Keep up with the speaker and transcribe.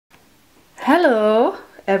Hello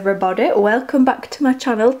everybody, welcome back to my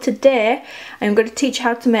channel. Today I'm going to teach you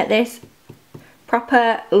how to make this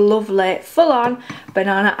proper lovely full-on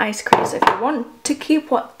banana ice cream. So if you want to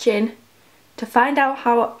keep watching to find out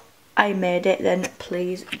how I made it, then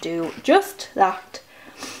please do just that.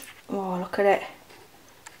 Oh, look at it.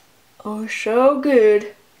 Oh, so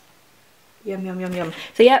good. Yum yum yum yum.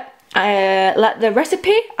 So yep, let the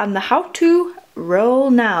recipe and the how-to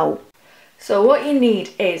roll now. So what you need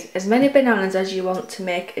is as many bananas as you want to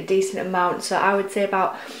make a decent amount. So I would say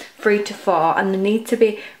about 3 to 4, and they need to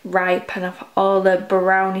be ripe and have all the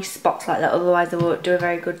brownie spots like that, otherwise they won't do a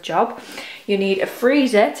very good job. You need a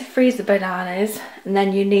freezer to freeze the bananas, and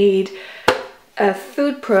then you need a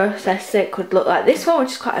food processor. It could look like this one,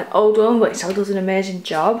 which is quite an old one, but it still does an amazing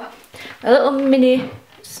job. A little mini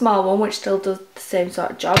small one which still does the same sort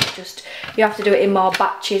of job, just you have to do it in more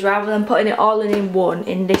batches rather than putting it all in one.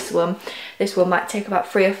 In this one might take about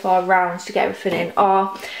 3 or 4 rounds to get everything in,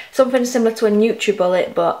 or something similar to a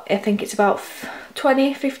NutriBullet, but I think it's about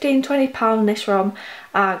 15-20 pound this from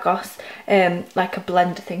Argos, like a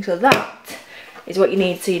blender thing. So that is what you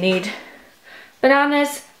need. So you need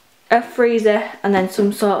bananas, a freezer, and then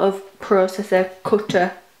some sort of processor,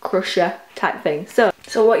 cutter, crusher type thing. So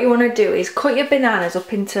what you want to do is cut your bananas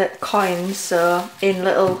up into coins, so in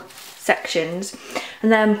little sections,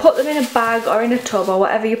 and then put them in a bag or in a tub or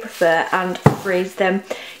whatever you prefer and freeze them.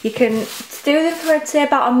 You can stew them for, I'd say,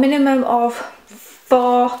 about a minimum of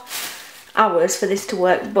 4 hours for this to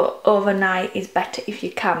work, but overnight is better if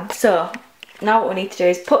you can. So now what we need to do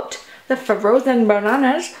is put the frozen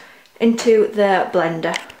bananas into the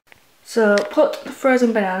blender. So put the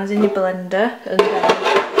frozen bananas in your blender, and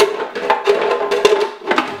then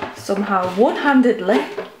somehow one-handedly,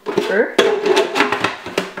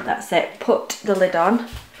 that's it, put the lid on,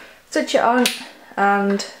 switch it on,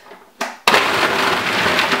 and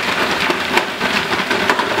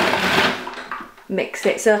mix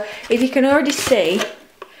it. So if you can already see,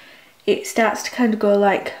 it starts to kind of go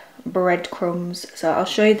like breadcrumbs. So I'll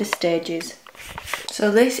show you the stages.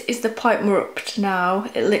 So this is the point we're up to now.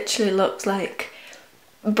 It literally looks like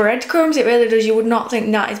breadcrumbs, it really does. You would not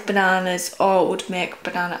think that is bananas or would make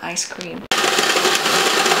banana ice cream.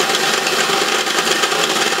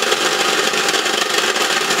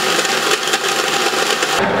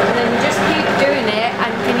 And then you just keep doing it,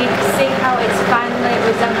 and can you see how it's finally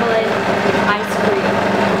resembling ice cream?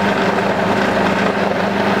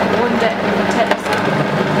 I wonder if you can take this out.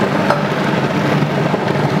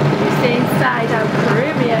 You see inside how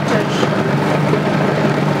creamy it is.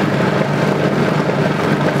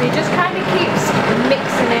 So you just kind of keeps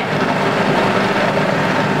mixing it.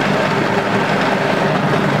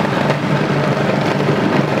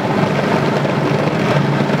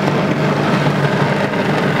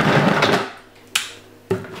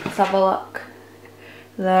 Let's have a look.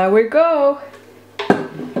 There we go.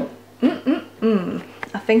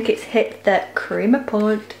 I think it's hit the creamer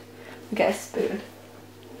point. Get a spoon.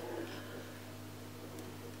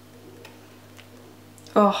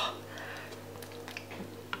 Oh.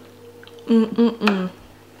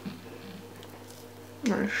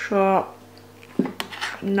 It's so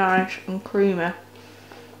nice and creamy. I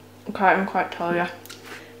can't quite tell you.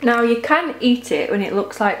 Now you can eat it when it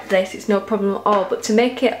looks like this, it's no problem at all, but to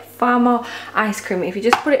make it far more ice creamy, if you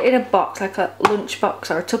just put it in a box, like a lunch box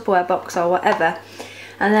or a Tupperware box or whatever,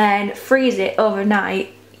 and then freeze it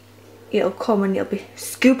overnight, it'll come and it'll be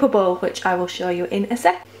scoopable, which I will show you in a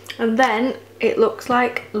sec. And then it looks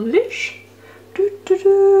like this.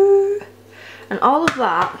 And all of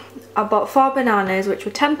that, I bought 4 bananas, which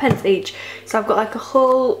were 10p each. So I've got like a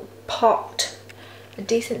whole pot, a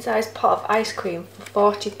decent sized pot of ice cream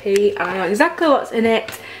for 40p. And I know exactly what's in it,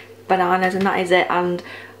 bananas, and that is it. And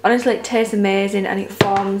honestly, it tastes amazing, and it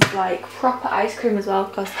forms like proper ice cream as well,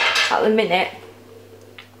 because at the minute,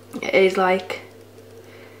 it is like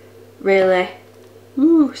really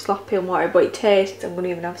sloppy and watery, but it tastes, I'm going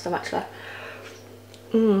to even have some actually.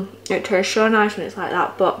 It tastes so nice when it's like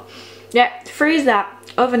that. But yeah, freeze that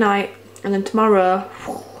overnight, and then tomorrow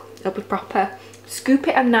it'll be proper. Scoop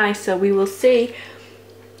it and nice, so we will see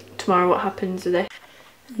tomorrow what happens with it.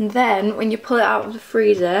 And then when you pull it out of the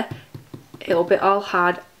freezer, it'll be all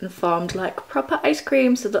hard and formed like proper ice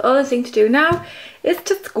cream. So the only thing to do now is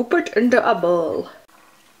to scoop it into a bowl.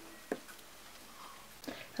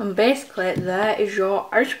 And basically there is your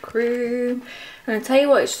ice cream. And I tell you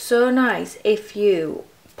what, it's so nice if you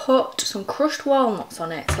put some crushed walnuts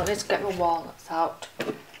on it. So let's get my walnuts out.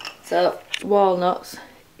 So walnuts,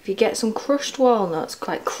 if you get some crushed walnuts,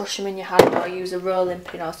 like crush them in your hand or use a rolling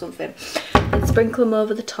pin or something, and sprinkle them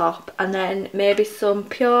over the top, and then maybe some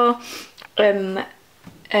pure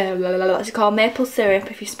what's it called, maple syrup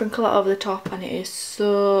if you sprinkle it over the top, and it is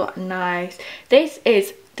so nice. This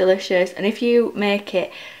is delicious, and if you make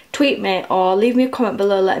it, tweet me or leave me a comment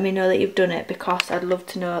below letting me know that you've done it, because I'd love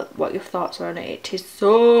to know what your thoughts are on it. It is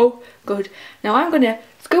so good. Now I'm going to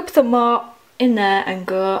scoop some more in there and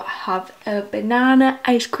go have a banana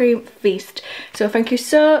ice cream feast. So thank you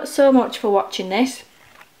so much for watching this.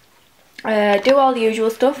 Do all the usual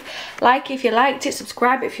stuff. Like if you liked it,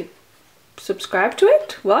 subscribe if you subscribe to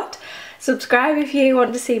it. Subscribe if you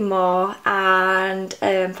want to see more, and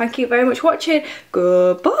thank you very much for watching.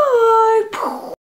 Goodbye.